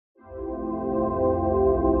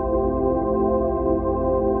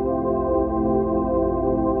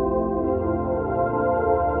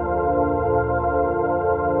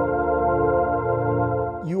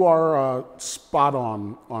spot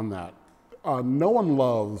on that. No one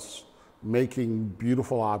loves making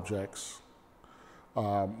beautiful objects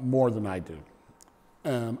more than I do.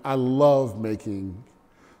 And I love making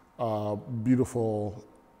beautiful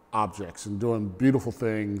objects and doing beautiful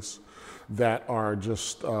things that are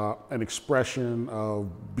just an expression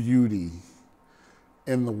of beauty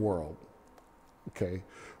in the world. Okay,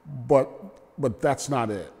 but that's not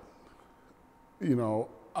it. You know,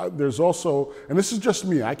 there's also, and this is just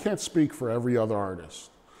me, I can't speak for every other artist,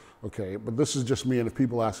 okay, but this is just me, and if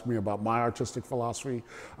people ask me about my artistic philosophy,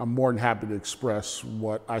 I'm more than happy to express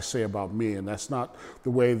what I say about me, and that's not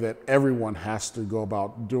the way that everyone has to go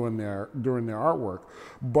about doing their artwork.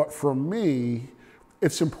 But for me,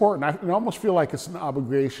 it's important. I almost feel like it's an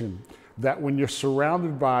obligation that when you're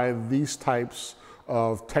surrounded by these types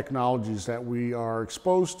of technologies that we are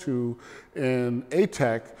exposed to in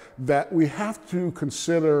ATEC, that we have to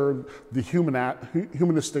consider the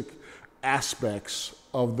humanistic aspects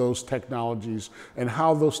of those technologies and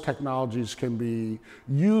how those technologies can be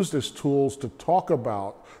used as tools to talk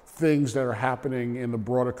about things that are happening in the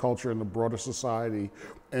broader culture and the broader society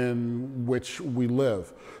in which we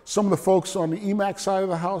live. Some of the folks on the EMAC side of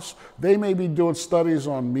the house, they may be doing studies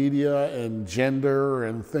on media and gender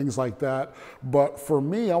and things like that. But for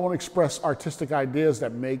me, I want to express artistic ideas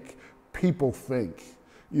that make people think,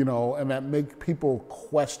 you know, and that make people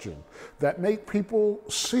question, that make people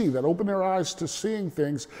see, that open their eyes to seeing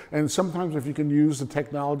things. And sometimes if you can use the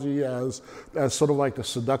technology as sort of like the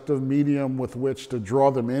seductive medium with which to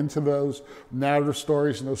draw them into those narrative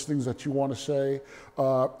stories and those things that you want to say,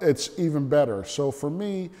 it's even better. So for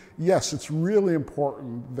me, yes, it's really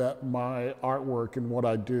important that my artwork and what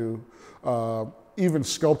I do, even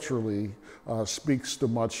sculpturally, speaks to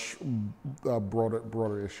much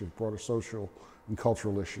broader issues, broader social and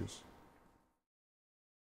cultural issues.